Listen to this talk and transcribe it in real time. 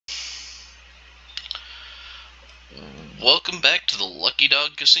Welcome back to the Lucky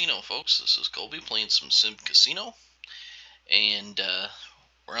Dog Casino, folks. This is Colby playing some SimCasino, and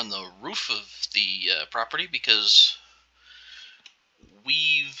we're on the roof of the property because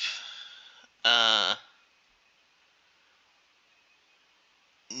we've uh,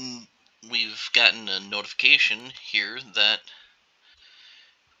 we've gotten a notification here that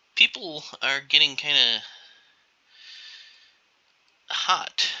people are getting kind of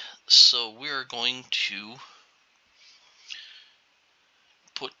hot, so we're going to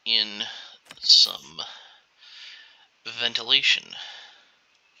put in some ventilation.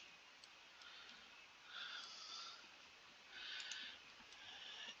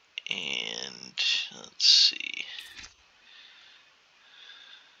 And let's see.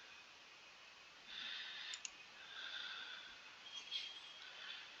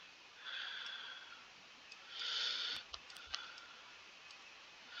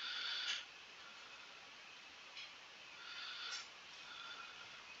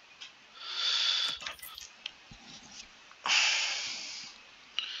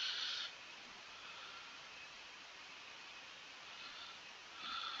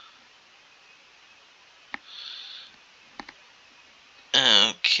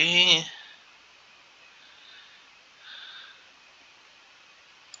 Okay.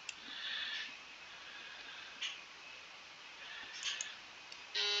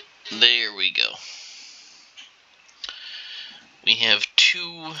 There we go. We have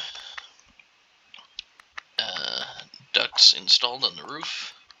two ducts installed on the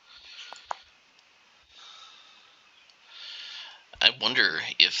roof. I wonder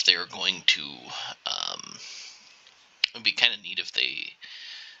if they're going to. It would be kind of neat if they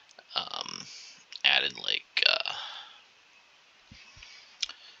added like.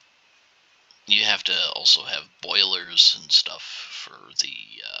 You have to also have boilers and stuff for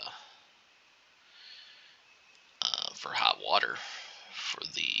hot water for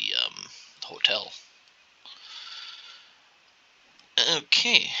the hotel.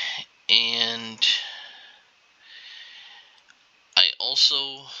 Okay, and I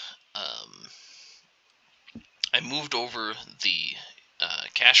also I moved over the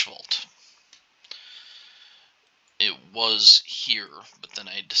cash vault. It was here, but then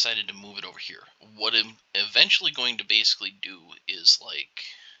I decided to move it over here. What I'm eventually going to basically do is like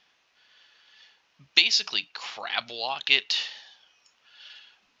basically crab walk it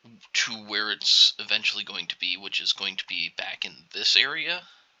to where it's eventually going to be, which is going to be back in this area.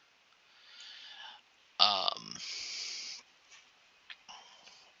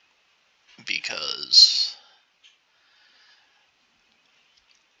 Because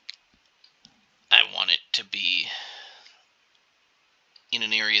I want it to be in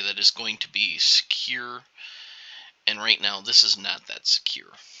an area that is going to be secure, and right now this is not that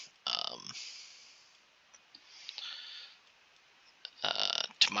secure.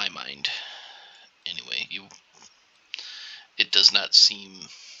 To my mind, anyway, it does not seem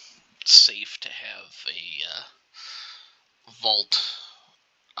safe to have a vault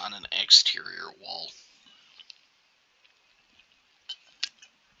on an exterior wall.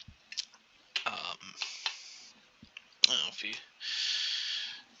 I don't know if you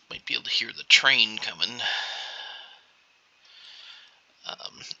might be able to hear the train coming.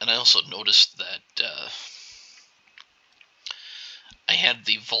 And I also noticed that I had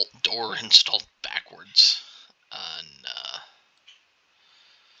the vault door installed backwards on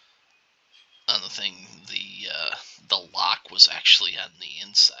the thing. The lock was actually on the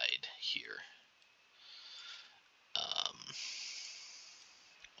inside here.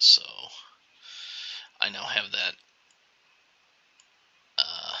 So I now have that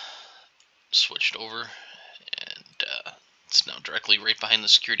switched over, and it's now directly right behind the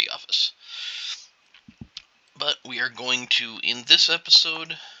security office. But we are going to, in this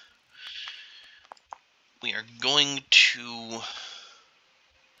episode, we are going to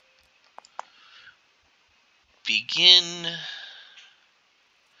begin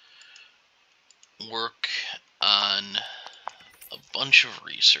work on a bunch of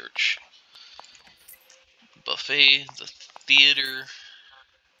research. Buffet, the theater.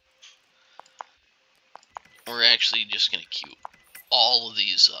 We're actually just going to queue all of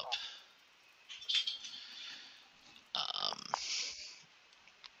these up.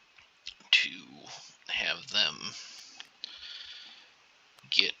 To have them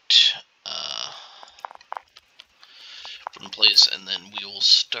get put in place, and then we will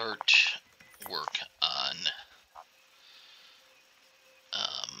start work on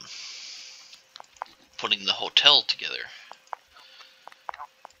putting the hotel together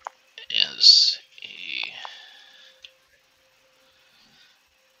as a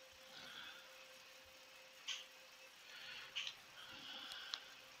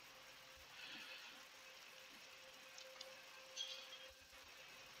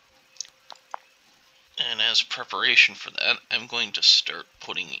as preparation for that, I'm going to start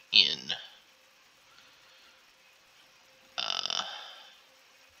putting in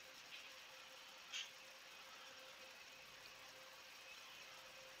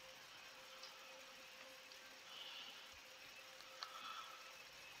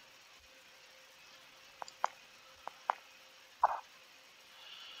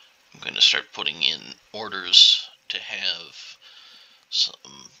orders to have some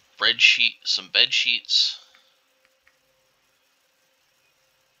bed sheets,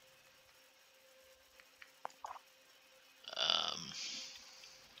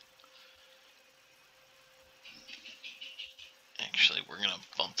 actually we're going to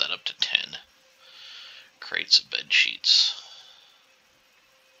bump that up to 10 crates of bed sheets.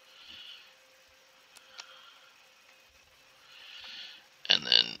 And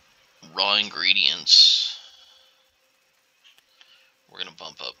then raw ingredients we're going to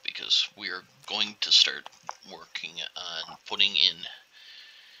bump up because we are going to start working on putting in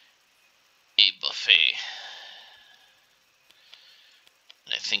a buffet.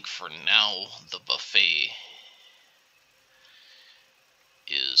 And I think for now the buffet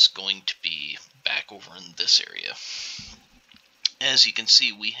is going to be back over in this area. As you can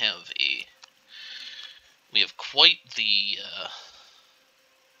see, we have quite the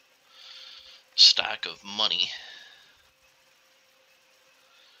stock of money.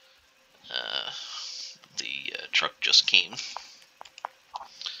 The truck just came,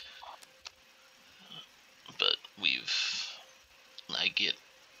 but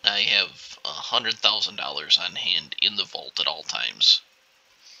I have $100,000 on hand in the vault at all times.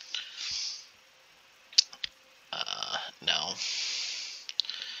 Now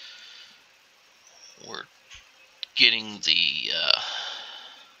we're getting the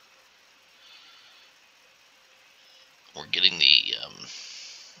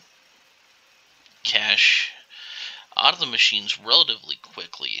cash out of the machines relatively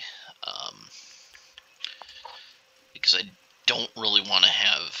quickly, because I don't really want to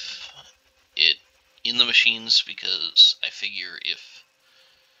have it in the machines, because I figure if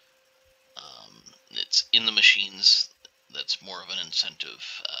it's in the machines, that's more of an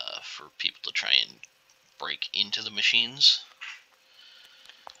incentive for people to try and break into the machines.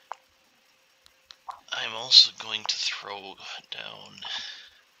 I'm also going to throw down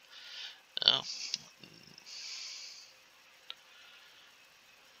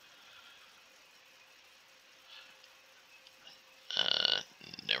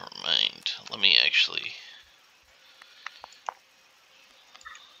never mind. Let me actually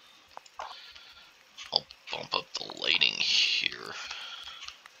I'll bump up the lighting here.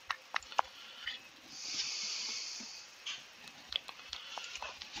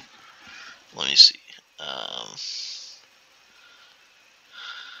 Let me see.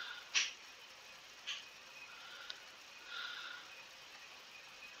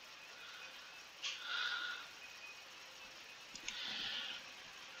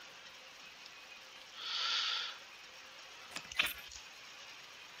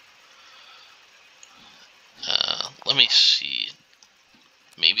 Let me see.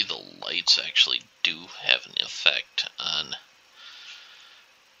 Maybe the lights actually do have an effect on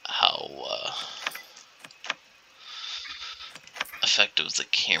how effective the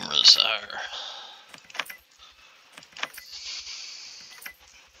cameras are.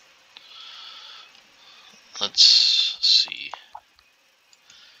 Let's see.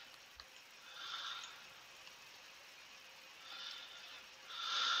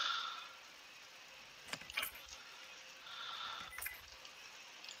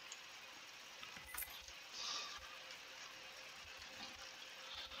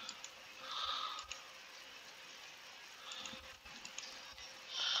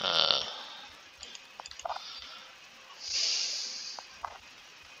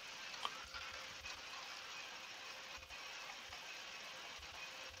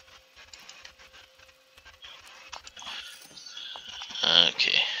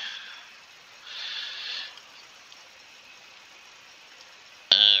 Okay.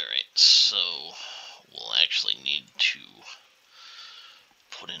 Alright, so we'll actually need to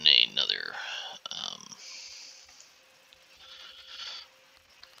put in another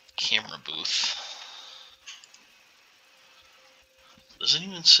camera booth. Does it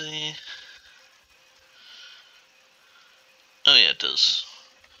even say? Oh yeah, it does.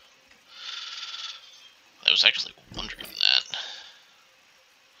 I was actually wondering that.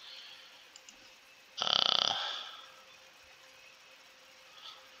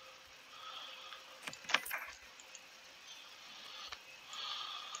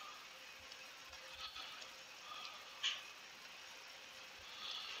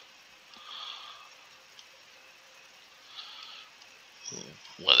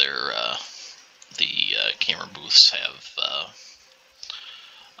 whether the camera booths have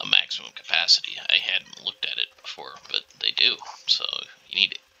a maximum capacity. I hadn't looked at it before, but they do. So you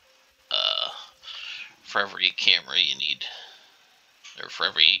need for every camera you need, or for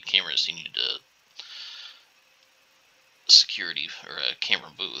every 8 cameras you need a security or a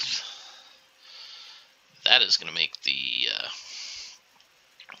camera booth. That is going to make the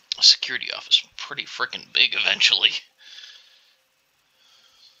security office pretty freaking big eventually.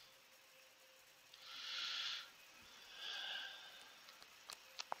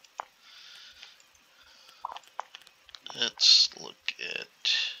 Let's look at...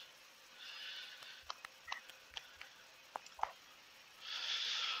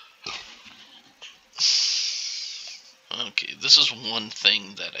 Okay, this is one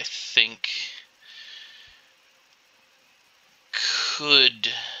thing that I think could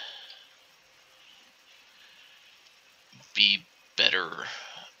be better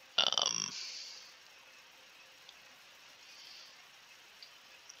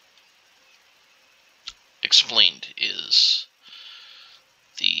explained is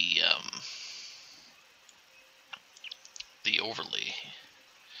the overlay.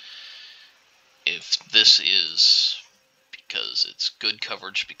 If this is because it's good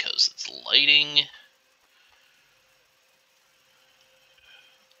coverage because it's lighting,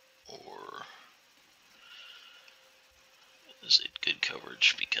 or is it good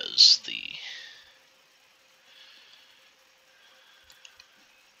coverage because the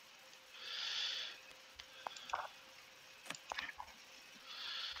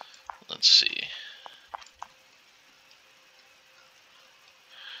let's see.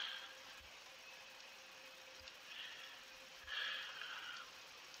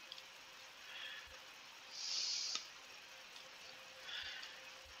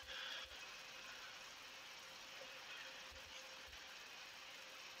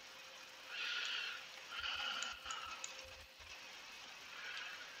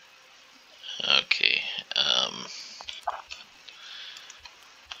 Okay, alright.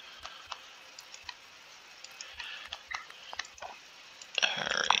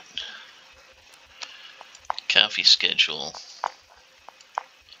 Copy schedule,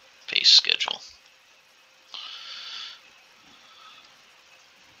 paste schedule.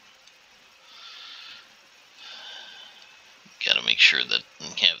 Gotta make sure that we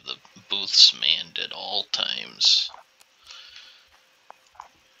have the booths manned at all times.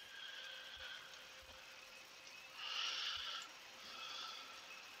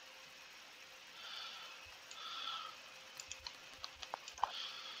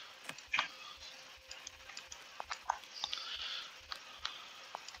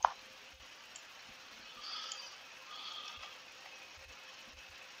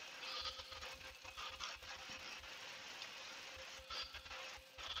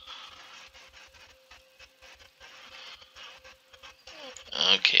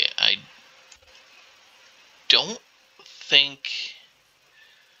 Okay, I don't think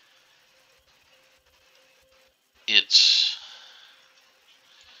it's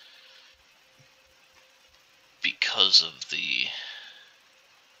because of the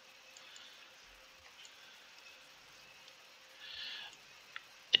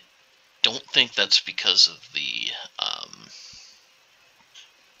don't think that's because of the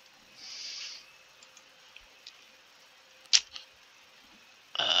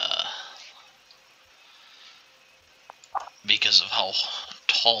because of how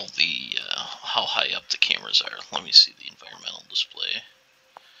tall the how high up the cameras are. Let me see the environmental display.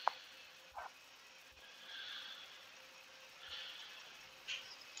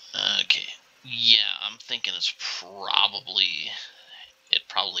 Okay, yeah, I'm thinking it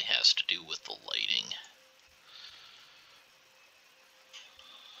probably has to do with the lighting.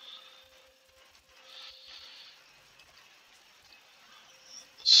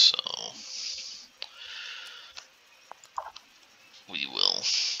 So we will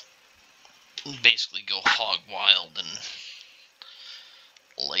basically go hog wild and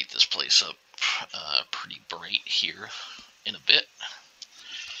light this place up pretty bright here in a bit.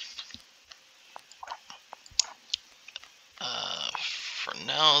 For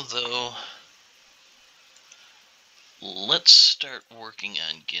now, though, let's start working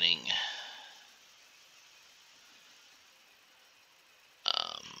on getting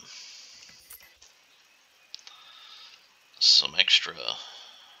some extra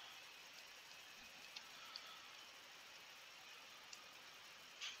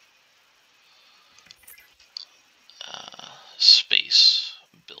space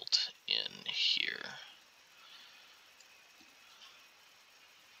built in here.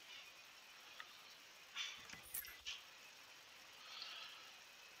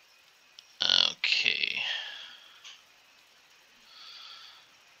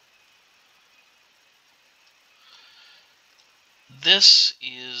 this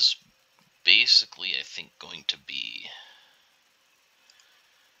is basically, I think, going to be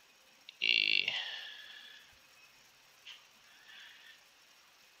a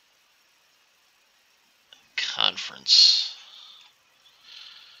conference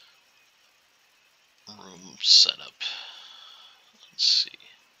room setup. Let's see.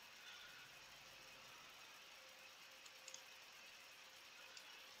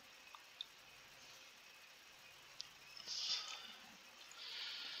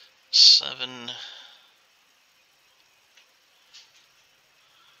 Seven.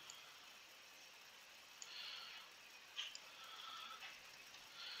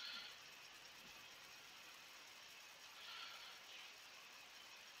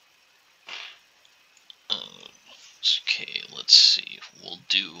 Okay, let's see. We'll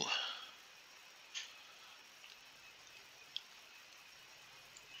do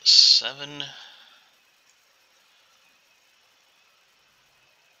 7.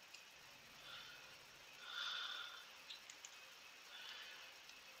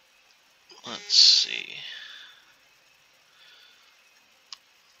 Let's see.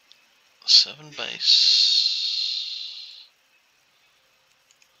 7 by. Let's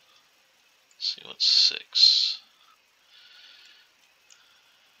see what's 6.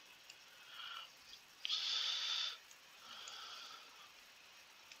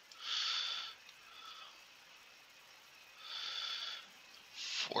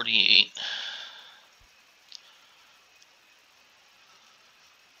 $48.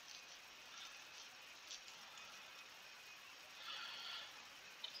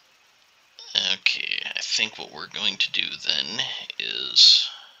 Okay, I think what we're going to do then is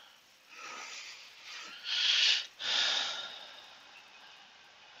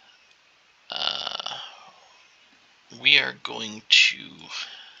we are going to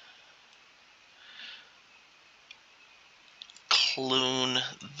clone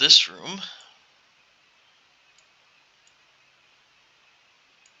this room.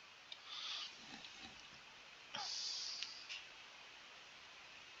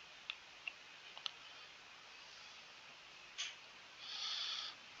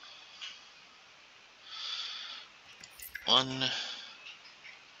 One,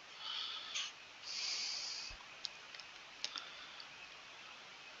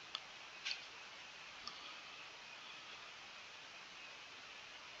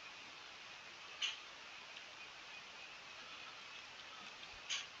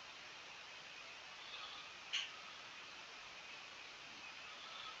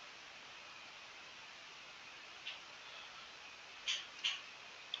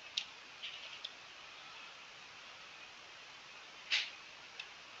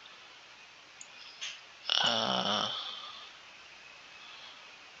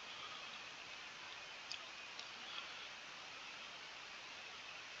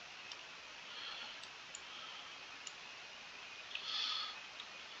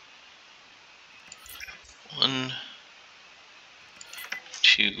 1,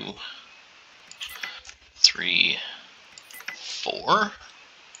 2, 3, 4.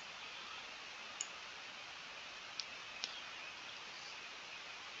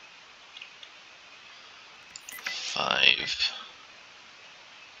 5,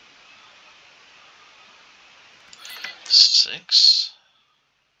 6.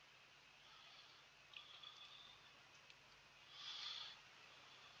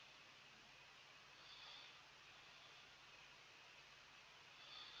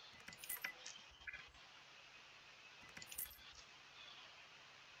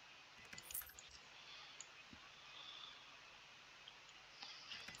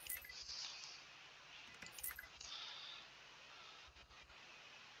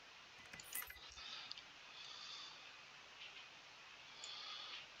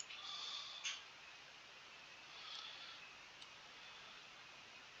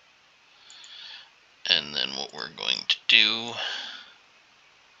 'And then what we're going to do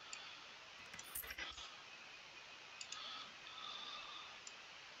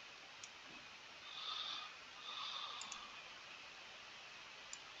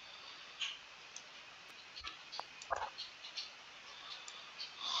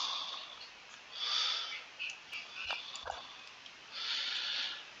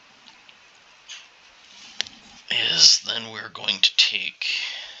is then we're going to take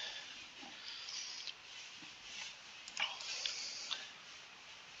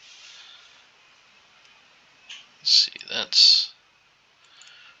let's see, that's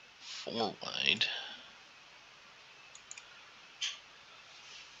 4 wide.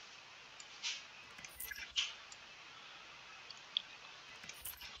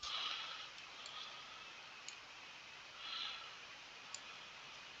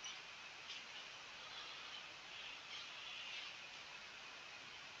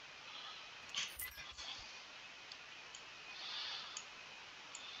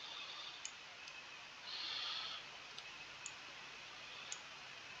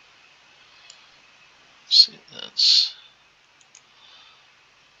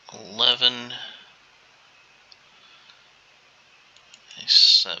 11, a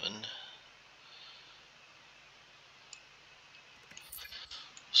 7.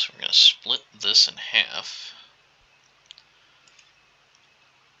 So we're going to split this in half.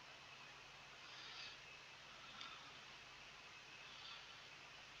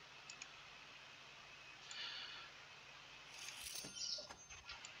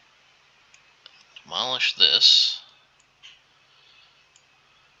 Demolish this.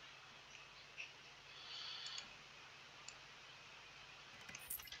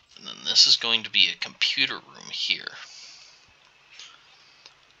 And then this is going to be a computer room here.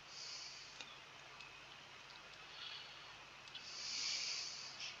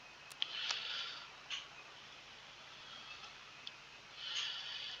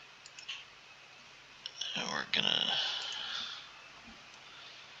 And we're gonna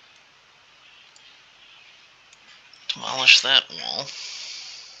demolish that wall.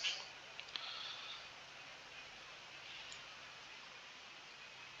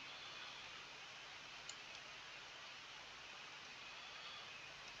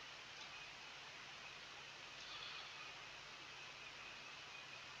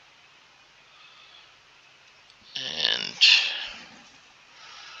 And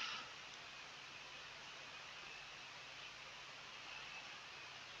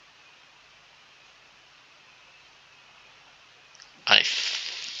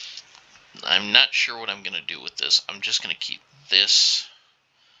I'm not sure what I'm going to do with this. I'm just going to keep this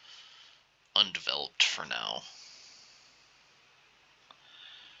undeveloped for now.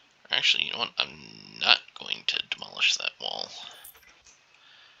 Actually, you know what? I'm not going to demolish that wall.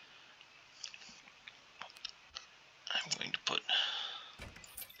 I'm going to put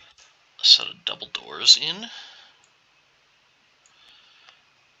a set of double doors in.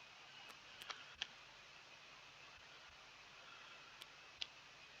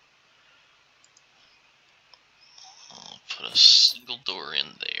 I'll put a single door in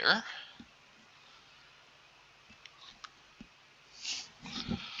there.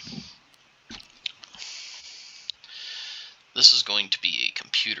 This is going to be a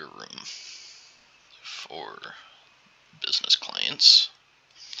computer room for business clients.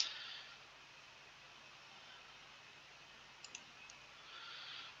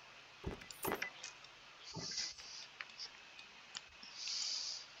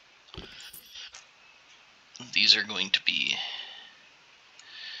 These are going to be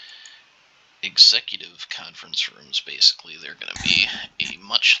executive conference rooms, basically. They're going to be a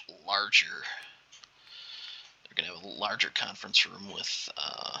much larger, they're going to have a larger conference room with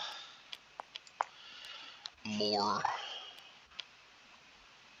more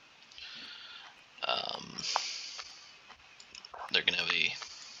they're going to have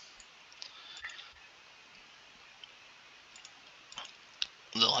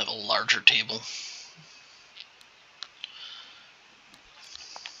they'll have a larger table.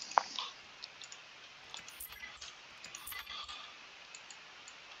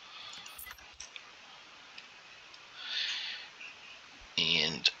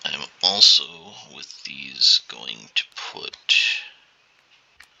 And I'm also, with these, going to put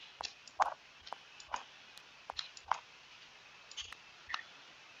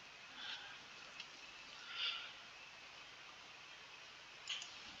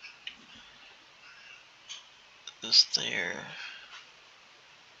this there.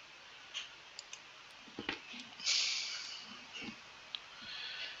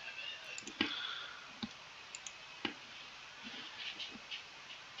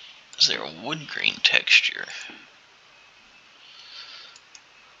 Is there a wood grain texture?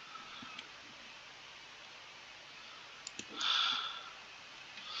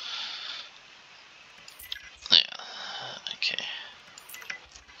 Yeah, okay.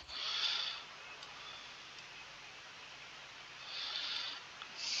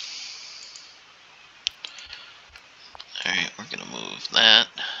 Alright, we're going to move that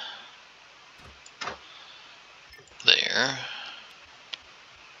there.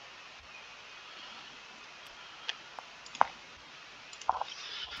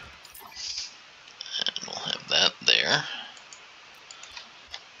 And we'll have that there.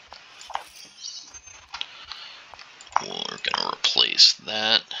 We're going to replace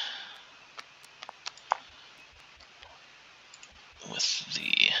that with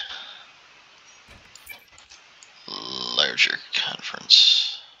the larger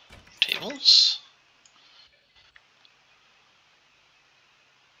conference tables.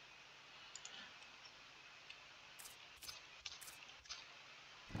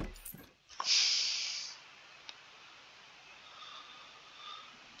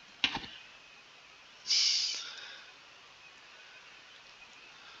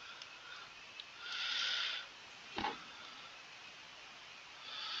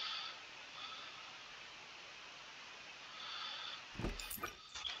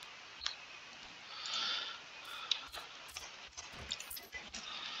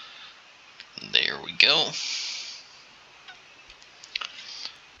 There we go.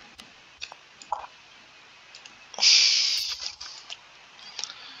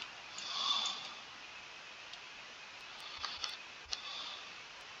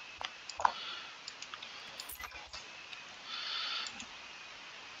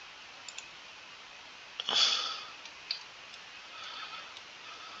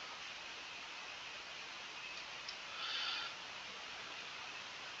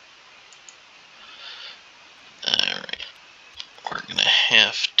 Alright, we're gonna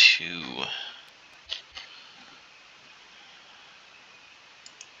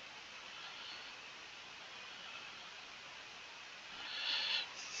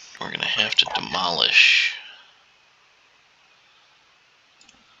have to demolish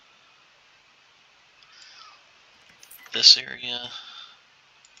this area.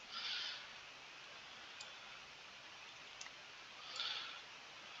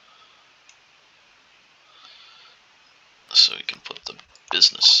 So we can put the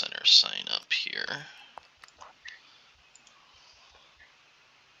business center sign up here.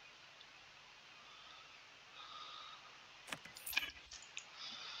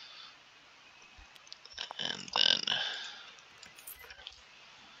 And then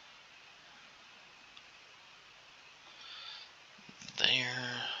there.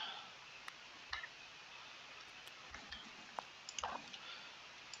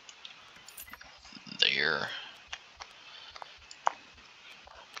 There.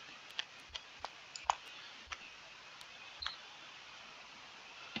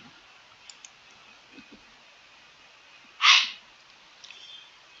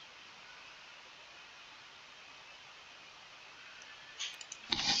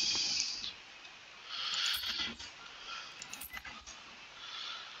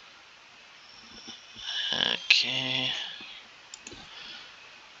 Okay.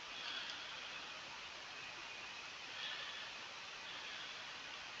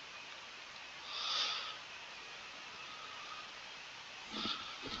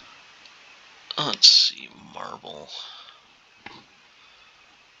 Let's see, marble.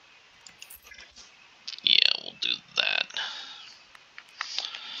 Yeah, we'll do that.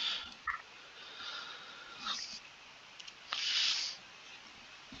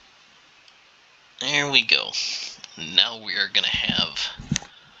 There we go. Now we are going to have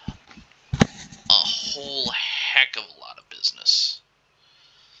a whole heck of a lot of business.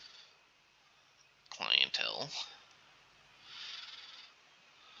 Clientele.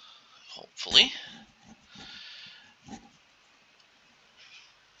 Hopefully.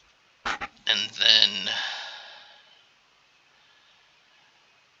 And then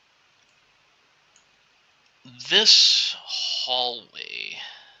this hallway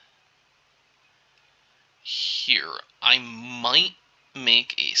here, I might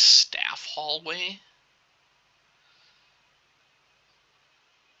make a staff hallway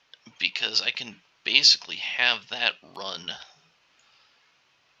because I can basically have that run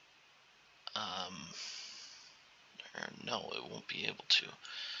or no, it won't be able to.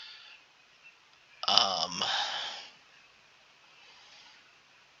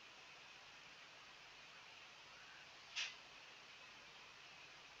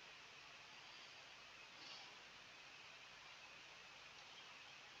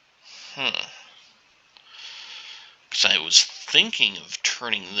 Because I was thinking of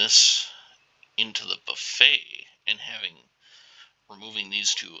turning this into the buffet and removing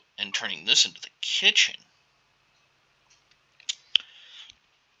these two and turning this into the kitchen.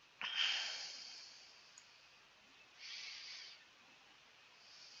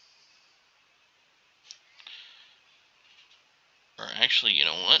 Or actually, you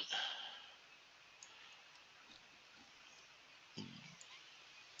know what?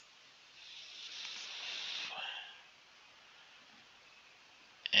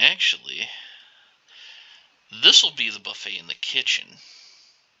 Actually, this will be the buffet in the kitchen.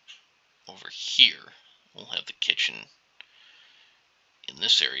 Over here, we'll have the kitchen in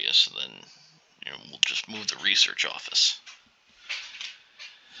this area, so then we'll just move the research office.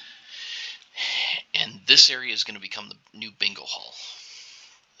 And this area is going to become the new bingo hall.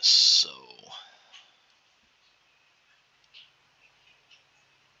 So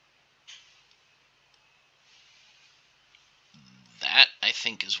that, I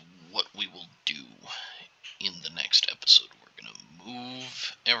think, is what we will do in the next episode. We're going to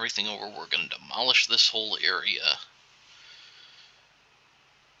move everything over. We're going to demolish this whole area.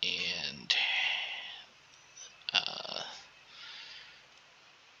 And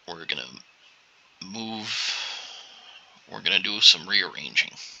we're going to we're going to do some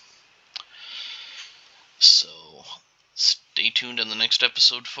rearranging. So stay stay tuned on the next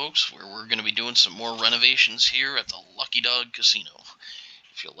episode, folks, where we're going to be doing some more renovations here at the Lucky Dog Casino.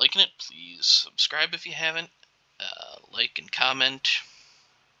 If you're liking it, please subscribe if you haven't, like and comment,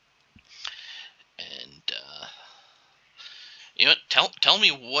 and you know what? Tell me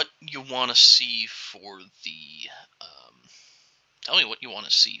what you want to see for the tell me what you want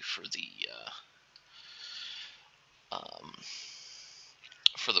to see for the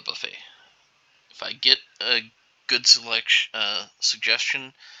buffet. If I get a good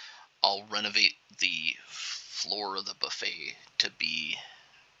suggestion, I'll renovate the floor of the buffet to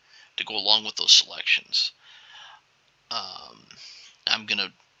go along with those selections. I'm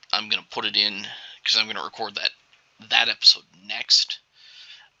gonna put it in because I'm gonna record that episode next,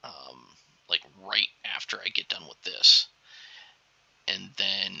 like right after I get done with this, and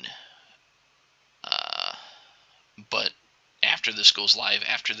then, but after this goes live,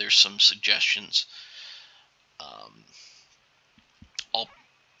 after there's some suggestions,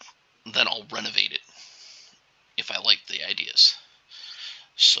 I'll renovate it if I like the ideas.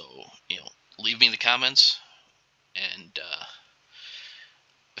 So, leave me in the comments, and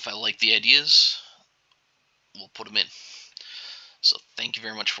if I like the ideas, we'll put them in. So thank you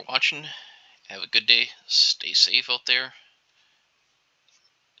very much for watching. Have a good day. Stay safe out there.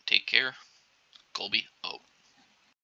 Take care. Colby out.